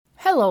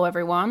Hello,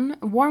 everyone.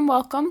 Warm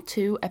welcome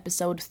to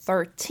episode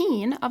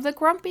 13 of the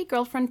Grumpy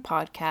Girlfriend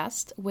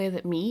podcast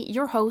with me,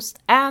 your host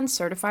and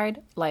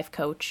certified life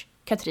coach,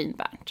 Katrin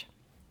Berndt.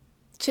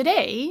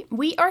 Today,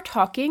 we are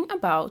talking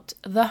about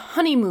the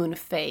honeymoon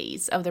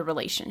phase of the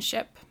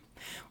relationship.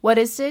 What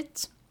is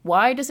it?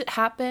 Why does it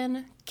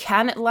happen?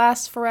 Can it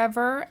last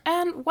forever?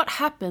 And what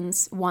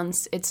happens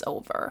once it's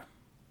over?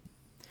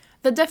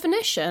 The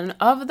definition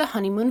of the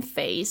honeymoon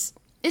phase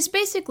is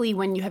basically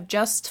when you have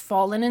just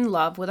fallen in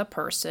love with a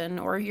person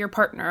or your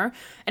partner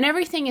and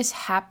everything is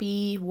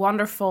happy,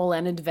 wonderful,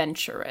 and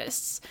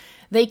adventurous.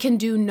 They can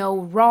do no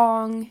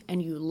wrong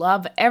and you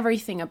love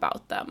everything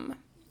about them,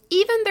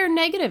 even their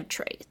negative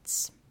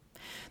traits.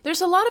 There's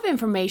a lot of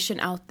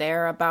information out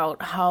there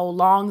about how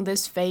long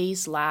this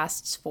phase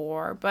lasts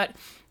for, but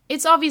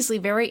it's obviously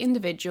very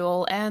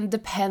individual and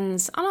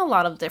depends on a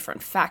lot of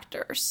different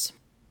factors.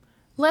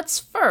 Let's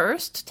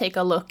first take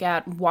a look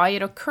at why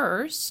it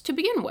occurs to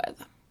begin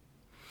with.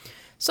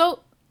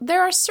 So,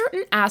 there are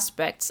certain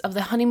aspects of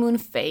the honeymoon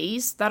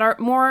phase that are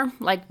more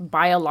like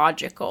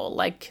biological,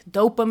 like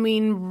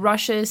dopamine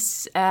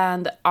rushes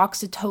and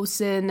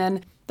oxytocin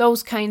and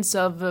those kinds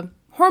of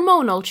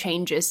hormonal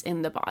changes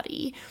in the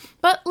body.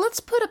 But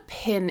let's put a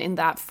pin in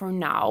that for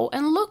now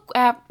and look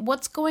at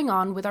what's going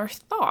on with our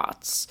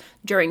thoughts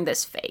during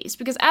this phase.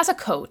 Because as a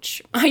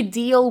coach, I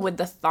deal with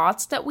the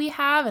thoughts that we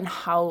have and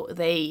how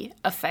they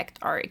affect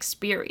our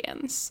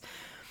experience.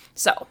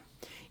 So,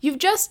 you've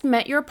just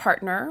met your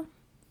partner.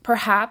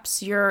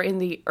 Perhaps you're in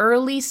the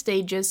early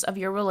stages of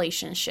your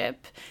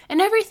relationship and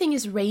everything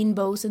is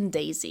rainbows and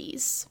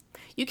daisies.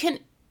 You can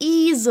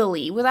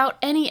easily, without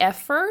any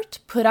effort,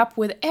 put up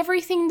with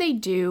everything they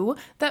do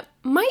that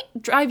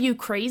might drive you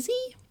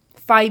crazy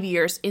 5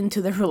 years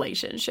into the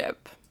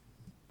relationship.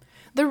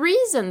 The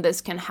reason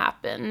this can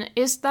happen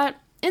is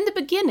that in the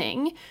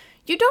beginning,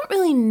 you don't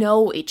really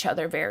know each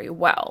other very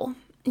well.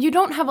 You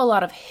don't have a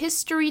lot of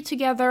history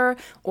together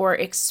or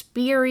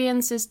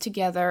experiences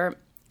together,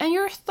 and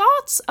your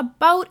thoughts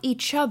about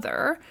each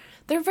other,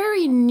 they're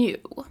very new.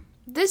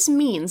 This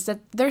means that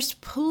there's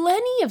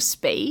plenty of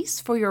space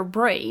for your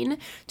brain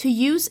to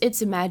use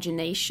its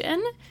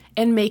imagination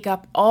and make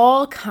up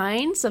all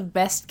kinds of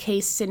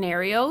best-case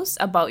scenarios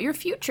about your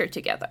future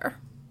together.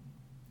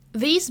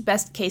 These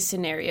best-case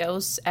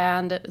scenarios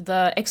and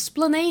the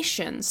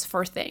explanations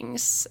for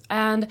things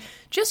and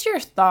just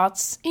your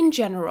thoughts in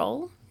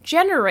general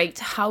generate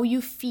how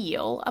you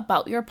feel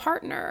about your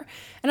partner.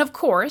 And of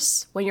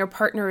course, when your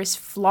partner is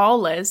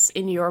flawless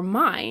in your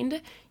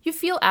mind, you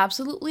feel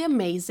absolutely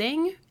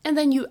amazing, and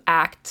then you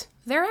act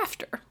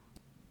thereafter.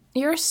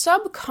 You're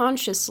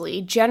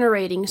subconsciously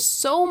generating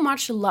so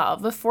much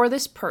love for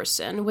this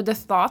person with the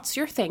thoughts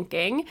you're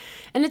thinking,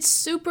 and it's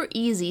super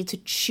easy to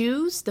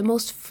choose the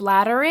most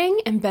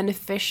flattering and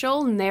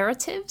beneficial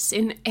narratives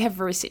in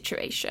every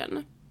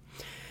situation.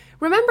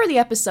 Remember the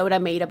episode I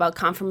made about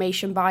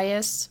confirmation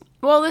bias?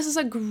 Well, this is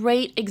a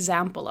great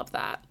example of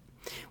that.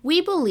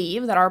 We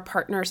believe that our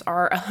partners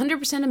are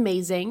 100%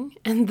 amazing,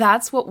 and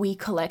that's what we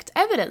collect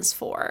evidence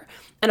for.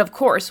 And of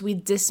course, we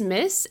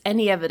dismiss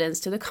any evidence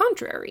to the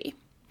contrary.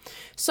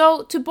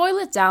 So, to boil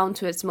it down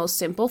to its most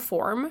simple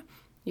form,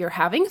 you're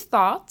having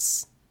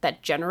thoughts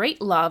that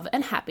generate love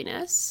and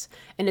happiness,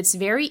 and it's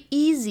very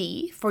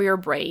easy for your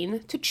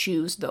brain to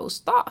choose those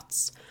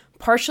thoughts,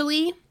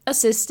 partially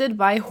assisted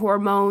by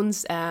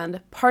hormones and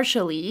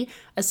partially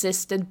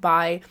assisted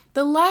by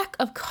the lack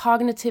of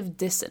cognitive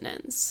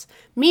dissonance,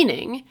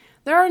 meaning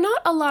there are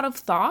not a lot of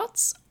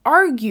thoughts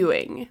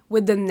arguing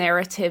with the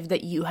narrative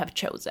that you have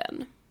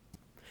chosen.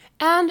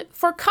 And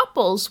for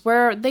couples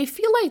where they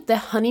feel like the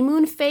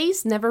honeymoon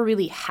phase never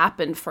really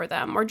happened for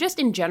them, or just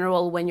in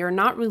general when you're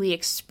not really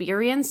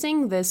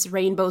experiencing this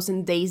rainbows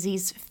and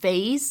daisies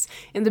phase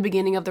in the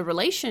beginning of the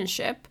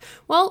relationship,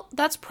 well,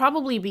 that's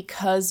probably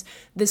because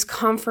this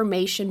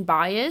confirmation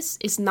bias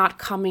is not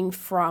coming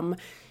from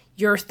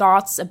your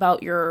thoughts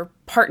about your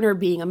partner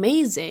being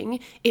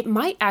amazing. It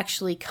might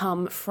actually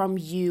come from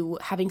you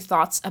having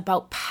thoughts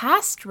about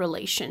past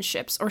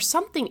relationships or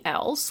something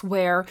else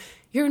where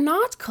you're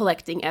not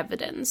collecting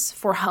evidence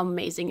for how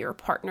amazing your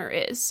partner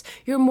is.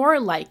 You're more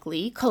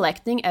likely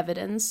collecting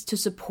evidence to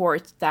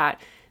support that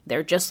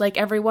they're just like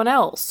everyone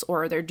else,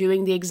 or they're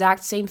doing the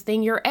exact same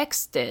thing your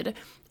ex did,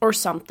 or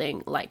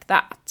something like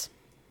that.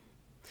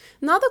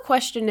 Now the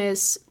question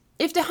is,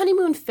 if the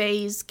honeymoon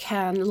phase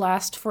can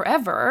last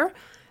forever,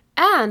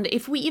 and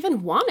if we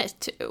even want it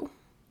to?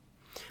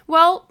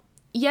 Well,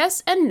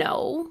 yes and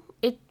no,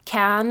 it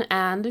can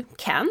and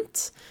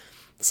can't.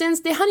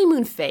 Since the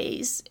honeymoon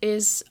phase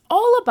is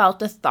all about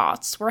the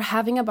thoughts we're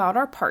having about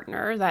our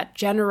partner that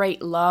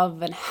generate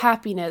love and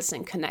happiness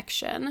and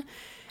connection,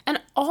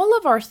 and all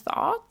of our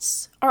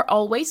thoughts are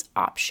always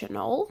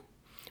optional,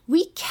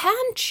 we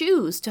can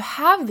choose to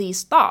have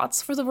these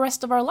thoughts for the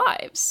rest of our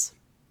lives.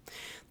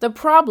 The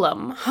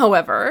problem,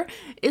 however,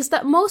 is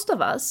that most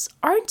of us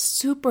aren't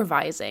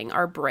supervising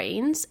our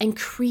brains and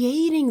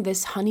creating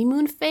this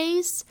honeymoon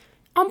phase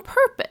on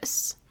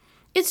purpose.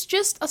 It's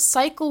just a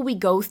cycle we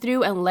go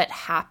through and let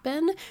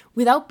happen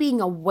without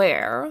being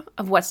aware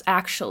of what's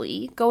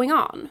actually going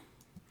on.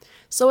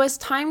 So as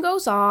time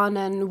goes on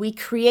and we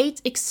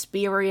create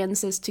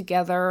experiences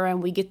together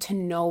and we get to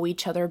know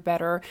each other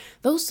better,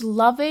 those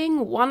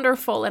loving,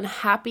 wonderful, and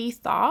happy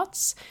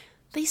thoughts,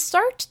 they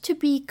start to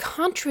be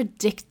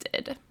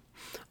contradicted.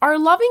 Our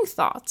loving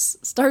thoughts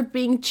start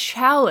being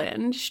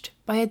challenged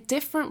by a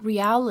different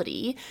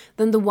reality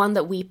than the one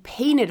that we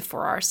painted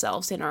for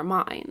ourselves in our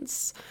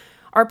minds.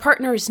 Our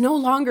partner is no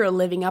longer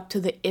living up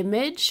to the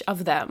image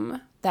of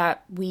them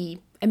that we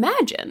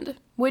imagined,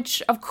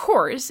 which of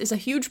course is a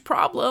huge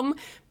problem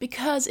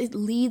because it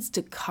leads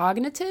to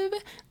cognitive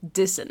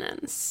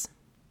dissonance.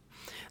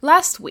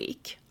 Last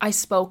week, I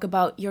spoke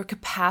about your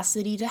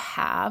capacity to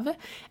have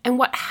and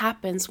what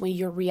happens when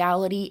your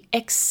reality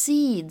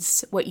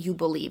exceeds what you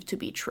believe to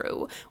be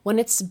true, when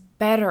it's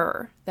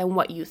better than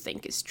what you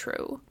think is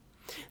true.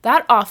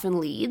 That often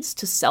leads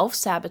to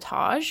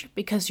self-sabotage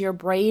because your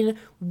brain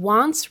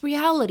wants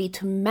reality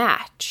to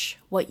match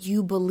what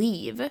you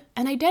believe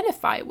and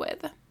identify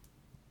with.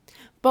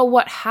 But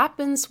what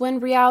happens when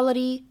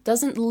reality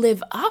doesn't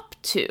live up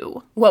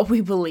to what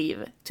we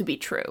believe to be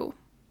true?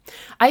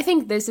 I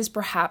think this is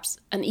perhaps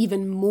an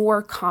even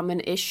more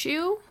common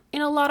issue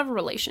in a lot of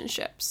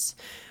relationships.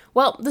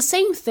 Well, the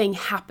same thing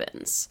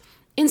happens.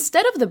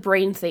 Instead of the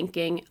brain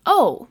thinking,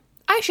 oh,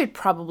 I should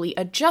probably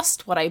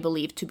adjust what I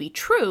believe to be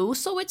true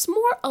so it's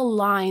more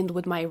aligned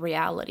with my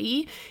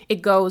reality,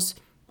 it goes,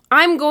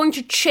 I'm going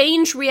to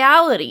change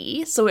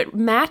reality so it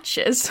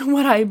matches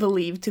what I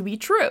believe to be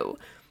true.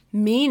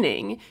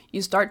 Meaning,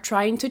 you start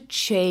trying to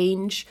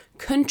change,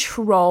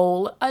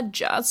 control,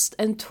 adjust,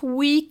 and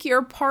tweak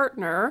your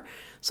partner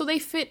so they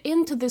fit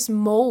into this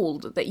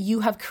mold that you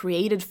have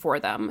created for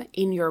them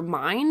in your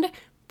mind,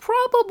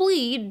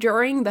 probably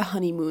during the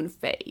honeymoon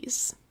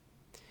phase.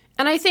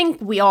 And I think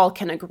we all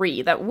can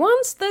agree that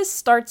once this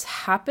starts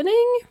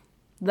happening,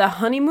 the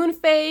honeymoon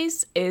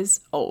phase is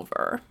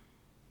over.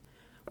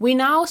 We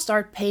now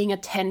start paying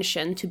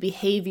attention to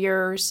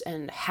behaviors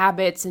and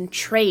habits and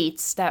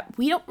traits that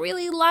we don't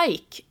really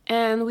like,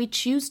 and we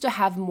choose to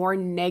have more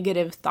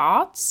negative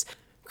thoughts,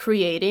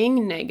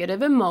 creating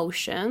negative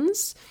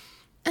emotions,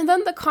 and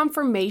then the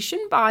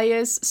confirmation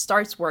bias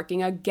starts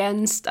working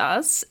against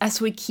us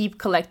as we keep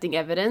collecting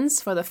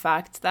evidence for the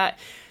fact that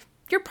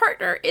your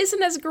partner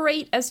isn't as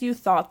great as you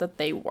thought that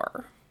they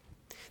were.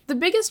 The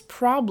biggest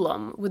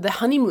problem with the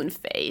honeymoon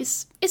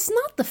phase is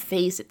not the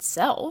phase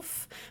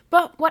itself,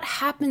 but what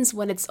happens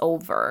when it's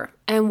over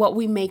and what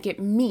we make it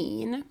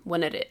mean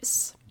when it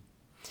is.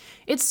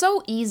 It's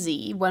so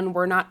easy when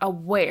we're not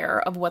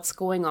aware of what's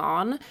going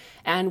on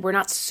and we're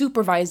not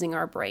supervising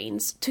our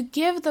brains to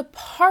give the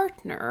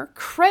partner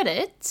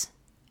credit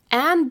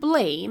and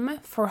blame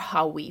for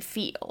how we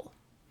feel.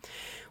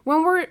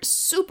 When we're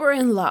super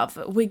in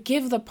love, we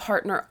give the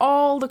partner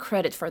all the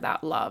credit for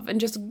that love and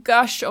just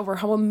gush over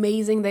how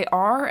amazing they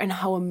are and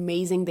how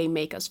amazing they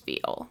make us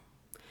feel.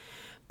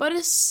 But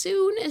as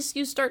soon as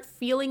you start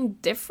feeling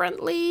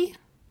differently,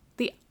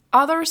 the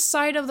other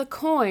side of the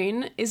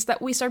coin is that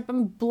we start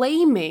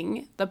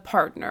blaming the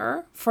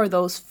partner for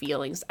those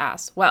feelings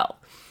as well.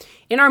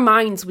 In our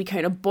minds, we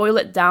kind of boil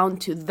it down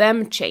to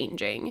them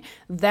changing,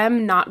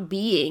 them not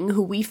being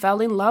who we fell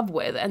in love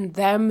with, and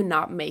them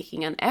not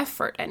making an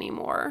effort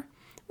anymore.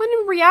 When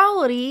in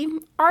reality,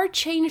 our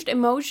changed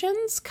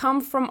emotions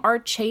come from our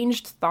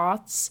changed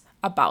thoughts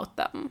about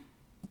them.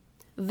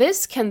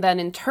 This can then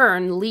in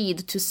turn lead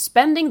to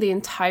spending the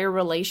entire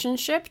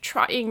relationship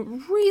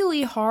trying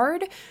really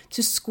hard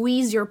to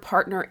squeeze your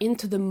partner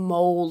into the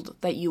mold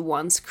that you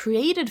once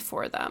created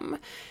for them.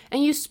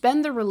 And you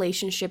spend the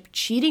relationship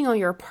cheating on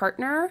your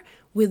partner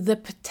with the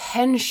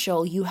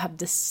potential you have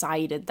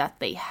decided that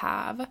they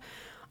have,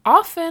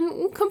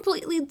 often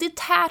completely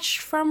detached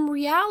from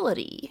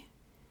reality.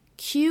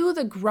 Cue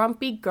the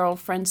grumpy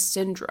girlfriend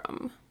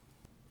syndrome.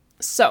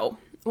 So,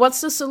 what's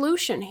the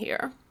solution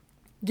here?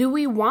 Do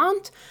we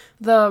want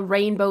the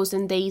rainbows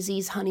and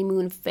daisies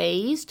honeymoon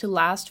phase to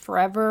last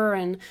forever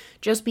and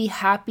just be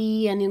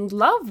happy and in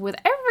love with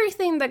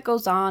everything that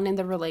goes on in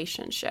the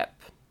relationship?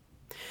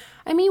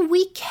 I mean,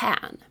 we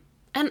can.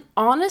 And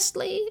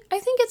honestly, I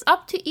think it's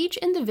up to each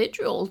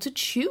individual to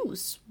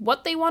choose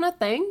what they want to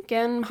think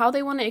and how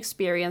they want to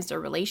experience their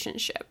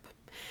relationship.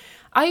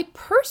 I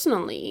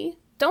personally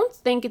don't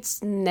think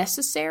it's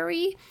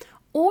necessary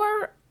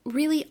or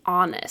really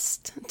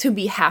honest to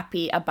be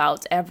happy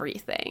about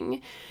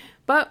everything.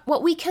 But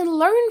what we can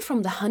learn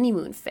from the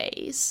honeymoon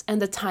phase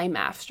and the time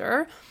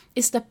after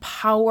is the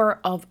power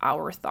of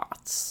our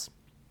thoughts.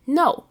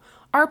 No,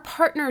 our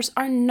partners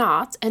are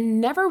not and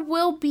never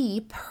will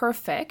be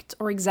perfect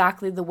or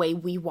exactly the way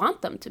we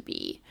want them to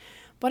be.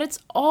 But it's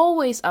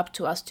always up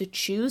to us to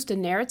choose the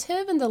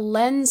narrative and the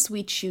lens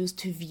we choose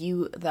to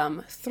view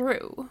them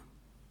through.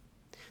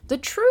 The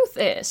truth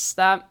is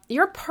that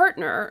your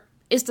partner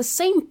is the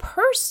same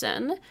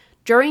person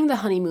during the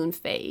honeymoon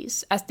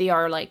phase as they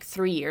are like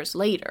 3 years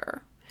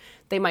later.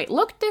 They might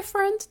look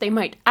different, they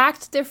might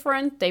act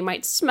different, they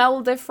might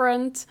smell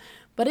different,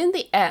 But in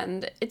the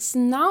end, it's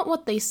not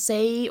what they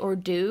say or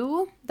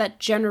do that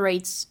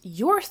generates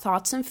your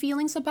thoughts and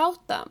feelings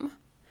about them.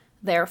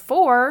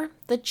 Therefore,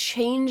 the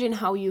change in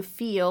how you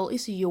feel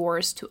is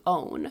yours to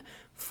own,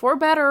 for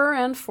better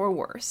and for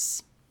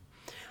worse.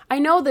 I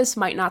know this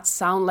might not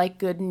sound like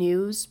good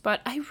news, but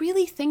I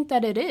really think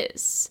that it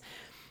is.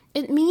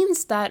 It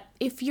means that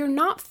if you're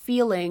not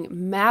feeling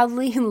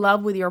madly in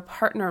love with your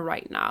partner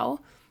right now,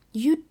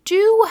 you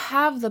do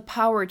have the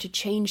power to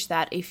change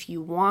that if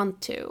you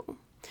want to.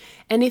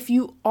 And if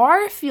you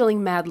are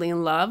feeling madly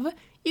in love,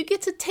 you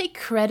get to take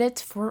credit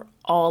for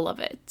all of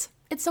it.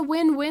 It's a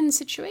win-win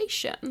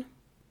situation.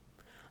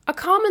 A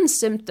common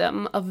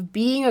symptom of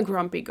being a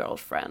grumpy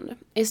girlfriend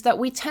is that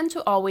we tend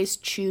to always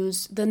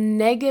choose the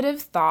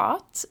negative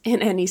thought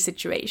in any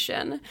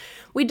situation.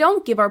 We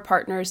don't give our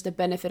partners the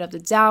benefit of the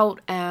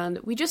doubt, and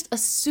we just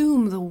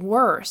assume the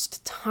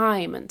worst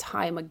time and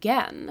time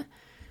again.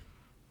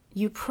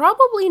 You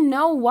probably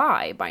know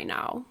why by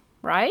now,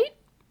 right?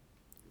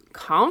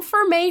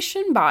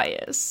 Confirmation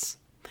bias.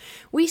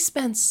 We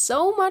spend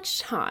so much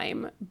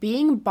time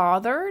being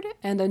bothered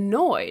and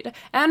annoyed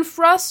and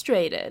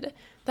frustrated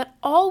that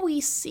all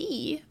we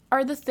see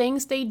are the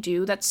things they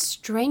do that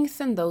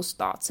strengthen those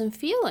thoughts and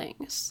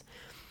feelings.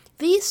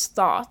 These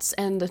thoughts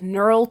and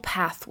neural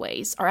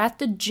pathways are at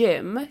the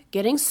gym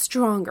getting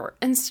stronger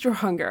and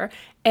stronger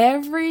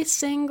every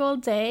single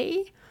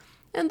day.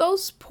 And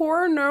those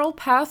poor neural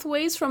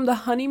pathways from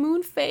the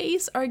honeymoon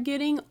phase are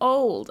getting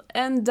old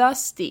and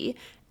dusty,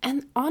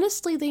 and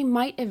honestly, they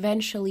might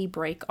eventually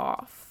break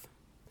off.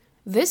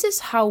 This is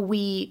how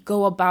we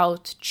go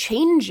about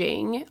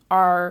changing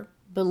our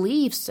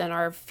beliefs and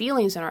our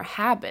feelings and our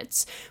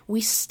habits.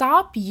 We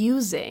stop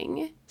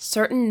using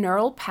certain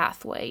neural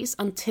pathways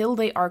until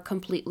they are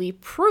completely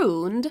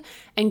pruned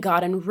and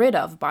gotten rid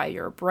of by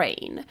your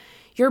brain.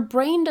 Your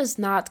brain does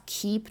not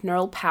keep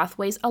neural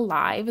pathways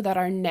alive that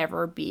are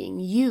never being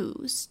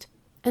used.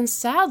 And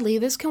sadly,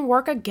 this can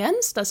work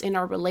against us in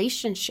our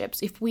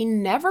relationships if we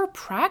never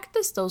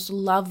practice those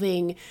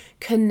loving,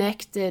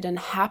 connected, and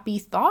happy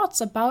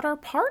thoughts about our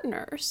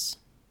partners.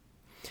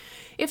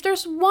 If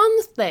there's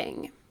one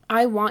thing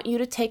I want you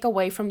to take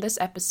away from this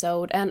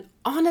episode, and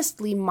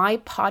honestly, my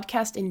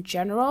podcast in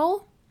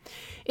general,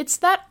 it's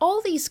that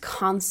all these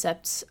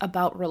concepts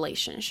about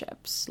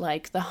relationships,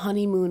 like the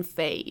honeymoon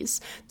phase,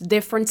 the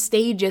different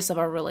stages of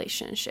a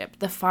relationship,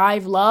 the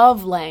 5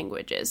 love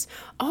languages,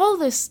 all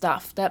this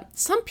stuff that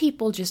some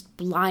people just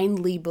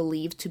blindly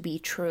believe to be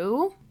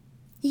true,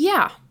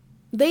 yeah,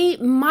 they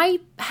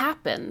might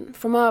happen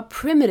from a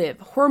primitive,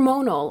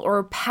 hormonal,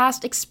 or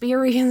past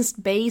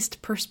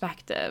experience-based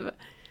perspective.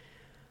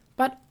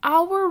 But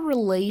our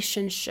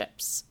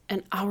relationships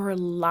and our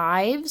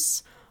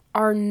lives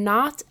are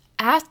not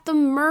at the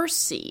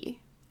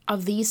mercy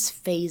of these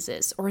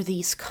phases or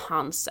these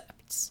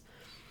concepts.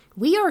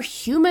 We are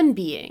human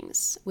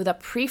beings with a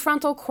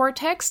prefrontal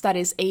cortex that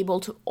is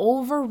able to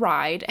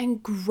override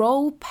and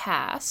grow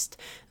past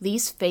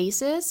these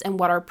phases and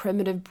what our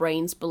primitive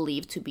brains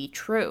believe to be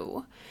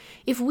true.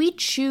 If we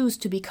choose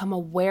to become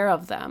aware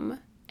of them,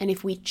 and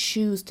if we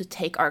choose to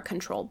take our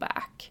control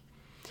back,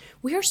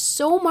 we are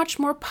so much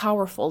more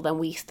powerful than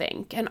we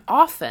think, and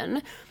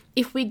often,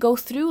 if we go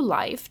through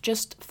life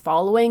just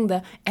following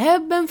the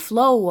ebb and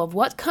flow of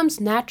what comes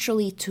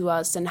naturally to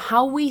us and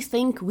how we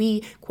think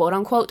we,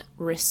 quote-unquote,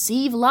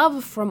 receive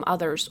love from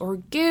others or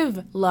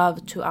give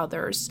love to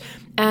others,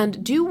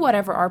 and do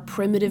whatever our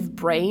primitive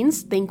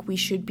brains think we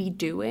should be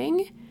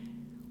doing,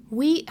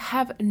 we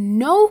have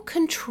no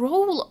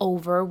control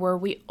over where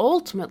we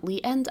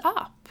ultimately end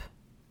up.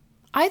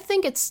 I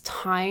think it's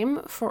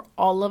time for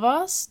all of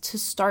us to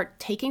start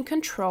taking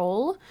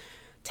control,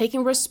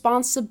 taking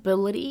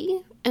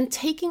responsibility, and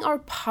taking our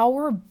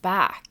power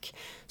back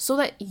so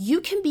that you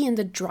can be in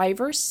the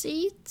driver's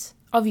seat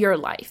of your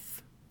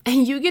life.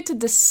 And you get to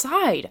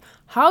decide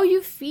how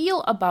you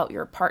feel about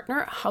your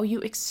partner, how you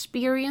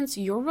experience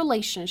your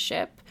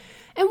relationship,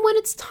 and when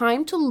it's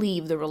time to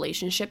leave the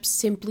relationship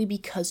simply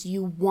because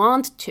you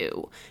want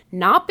to,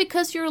 not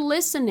because you're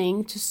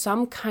listening to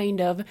some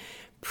kind of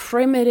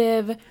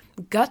primitive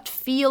gut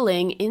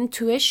feeling,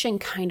 intuition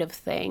kind of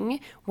thing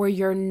where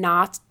you're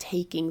not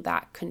taking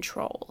that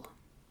control.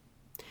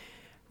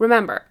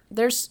 Remember,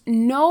 there's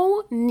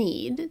no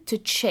need to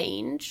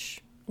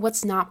change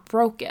what's not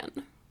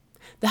broken.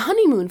 The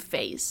honeymoon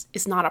phase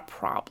is not a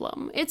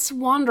problem. It's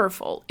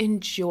wonderful.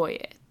 Enjoy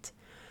it.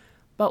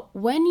 But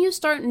when you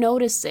start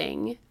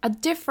noticing a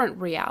different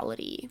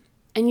reality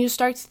and you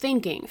start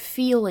thinking,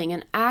 feeling,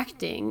 and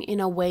acting in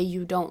a way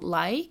you don't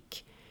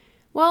like,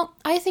 well,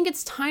 I think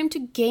it's time to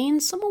gain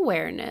some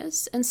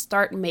awareness and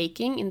start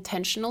making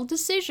intentional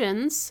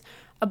decisions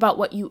about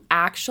what you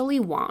actually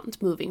want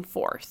moving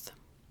forth.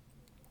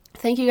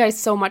 Thank you guys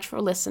so much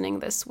for listening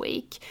this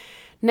week.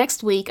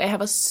 Next week, I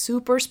have a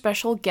super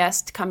special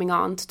guest coming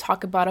on to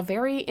talk about a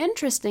very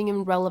interesting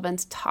and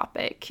relevant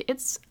topic.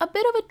 It's a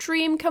bit of a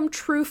dream come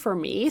true for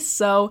me,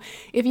 so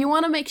if you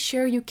want to make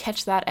sure you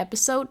catch that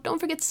episode, don't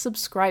forget to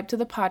subscribe to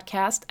the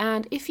podcast,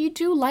 and if you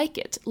do like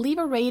it, leave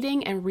a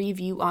rating and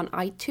review on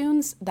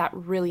iTunes. That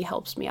really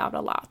helps me out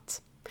a lot.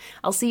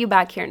 I'll see you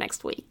back here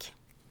next week.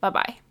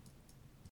 Bye-bye.